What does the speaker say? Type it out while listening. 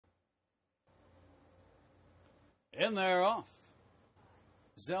And they're off.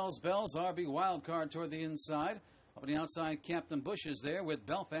 Zell's Bells, RB wild card toward the inside. Up on the outside, Captain Bush is there with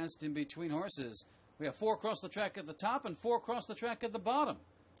Belfast in between horses. We have 4 across the track at the top and 4 across the track at the bottom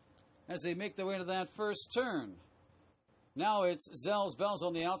as they make their way to that first turn. Now it's Zell's Bells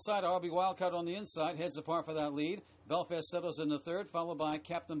on the outside, RB Wildcard on the inside, heads apart for that lead. Belfast settles in the third, followed by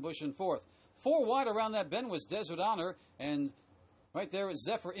Captain Bush in fourth. 4 wide around that bend was Desert Honor, and right there is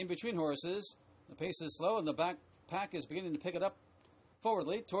Zephyr in between horses. The pace is slow, and the back pack is beginning to pick it up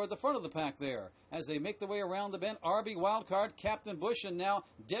forwardly toward the front of the pack there. As they make their way around the bend, RB Wildcard, Captain Bush, and now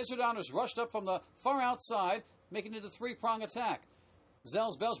Desert Honor's rushed up from the far outside, making it a 3-prong attack.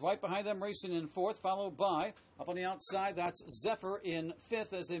 Zell's Bells right behind them, racing in fourth, followed by, up on the outside, that's Zephyr in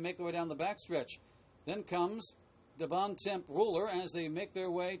fifth as they make their way down the backstretch. Then comes the Bon Temp Ruler as they make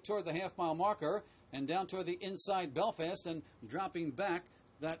their way toward the half-mile marker and down toward the inside Belfast, and dropping back,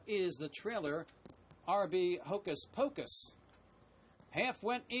 that is the trailer, RB Hocus Pocus. Half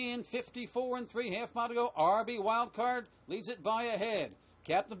went in, 54 and 3, half mile to go. RB Wildcard leads it by a head.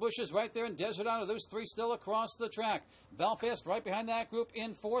 Captain Bush is right there, and Desert Honor, those 3 still across the track. Belfast right behind that group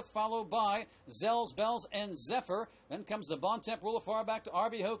in fourth, followed by Zell's Bells and Zephyr. Then comes the Bon Temp Ruler far back to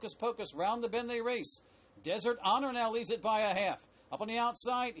RB Hocus Pocus. Round the bend they race. Desert Honor now leads it by a half. Up on the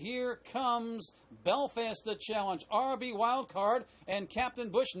outside, here comes Belfast the challenge. RB Wildcard and Captain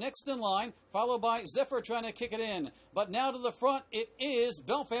Bush next in line, followed by Zephyr trying to kick it in. But now to the front, it is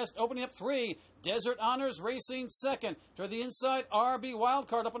Belfast opening up 3. Desert Honors racing second. To the inside, RB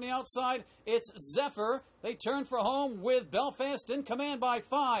Wildcard. Up on the outside, it's Zephyr. They turn for home with Belfast in command by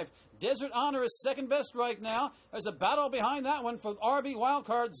 5. Desert Honor is second best right now. There's a battle behind that one for RB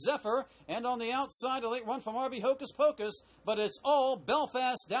Wildcard, Zephyr. And on the outside, a late run from RB Hocus Pocus. But it's all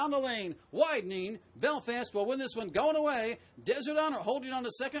Belfast down the lane, widening. Belfast will win this one going away. Desert Honor holding on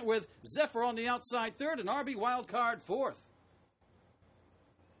to second with Zephyr on the outside third and RB Wildcard fourth.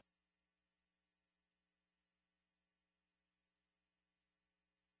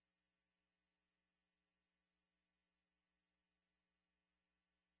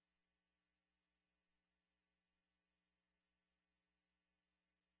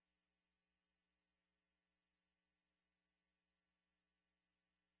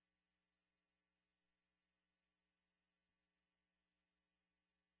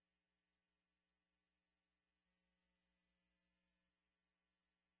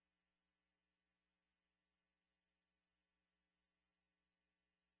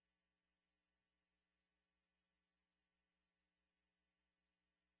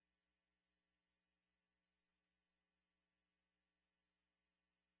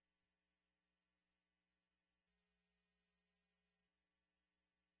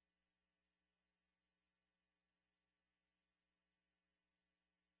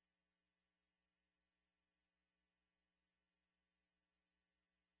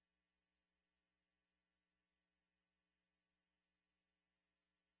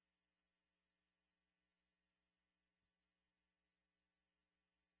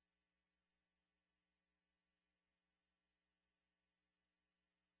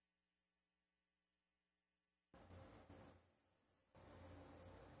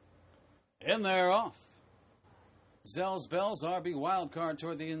 And they're off. Zell's Bells, RB Wildcard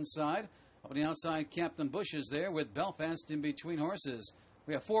toward the inside. Up on the outside, Captain Bush is there with Belfast in between horses.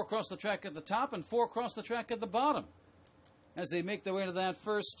 We have 4 across the track at the top and 4 across the track at the bottom as they make their way to that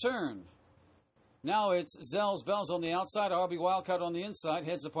first turn. Now it's Zell's Bells on the outside, RB Wildcard on the inside,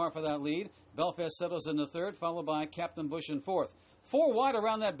 heads apart for that lead. Belfast settles in the third, followed by Captain Bush in fourth. 4 wide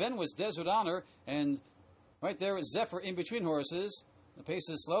around that bend was Desert Honor, and right there is Zephyr in between horses. The pace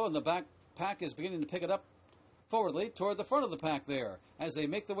is slow, and the back pack is beginning to pick it up forwardly toward the front of the pack there. As they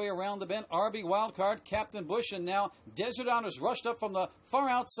make their way around the bend, RB Wildcard, Captain Bush, and now Desert Honor's rushed up from the far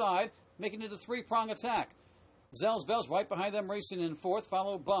outside, making it a 3-prong attack. Zell's Bells right behind them, racing in fourth,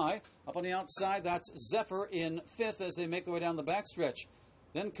 followed by, up on the outside, that's Zephyr in fifth as they make their way down the backstretch.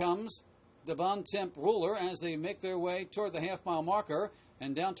 Then comes the Bon Temp Ruler as they make their way toward the half-mile marker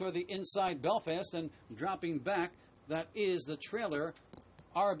and down toward the inside Belfast, and dropping back, that is the trailer,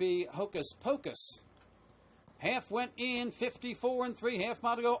 RB Hocus Pocus. Half went in, 54 and 3, half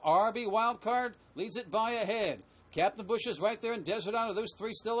mile to go. RB Wildcard leads it by a head. Captain Bush is right there, and Desert Honor, those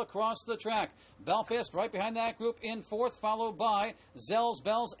 3 still across the track. Belfast right behind that group in fourth, followed by Zell's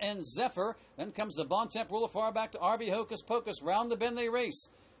Bells and Zephyr. Then comes the Bon Temp Ruler far back to RB Hocus Pocus. Round the bend they race.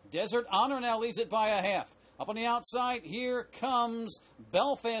 Desert Honor now leads it by a half. Up on the outside, here comes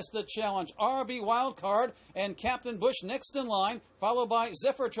Belfast the challenge. RB Wildcard and Captain Bush next in line, followed by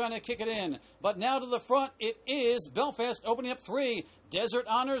Zephyr trying to kick it in. But now to the front, it is Belfast opening up 3. Desert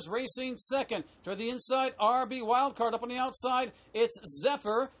Honors racing second. Toward the inside, RB Wildcard. Up on the outside, it's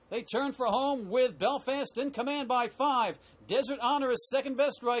Zephyr. They turn for home with Belfast in command by 5. Desert Honor is second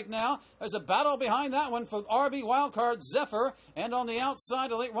best right now. There's a battle behind that one for RB Wildcard, Zephyr. And on the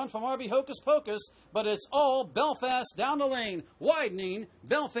outside, a late run from RB Hocus Pocus. But it's all Belfast down the lane, widening.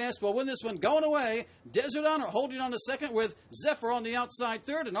 Belfast will win this one going away. Desert Honor holding on to second with Zephyr on the outside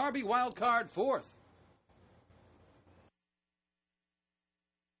third and RB Wildcard fourth.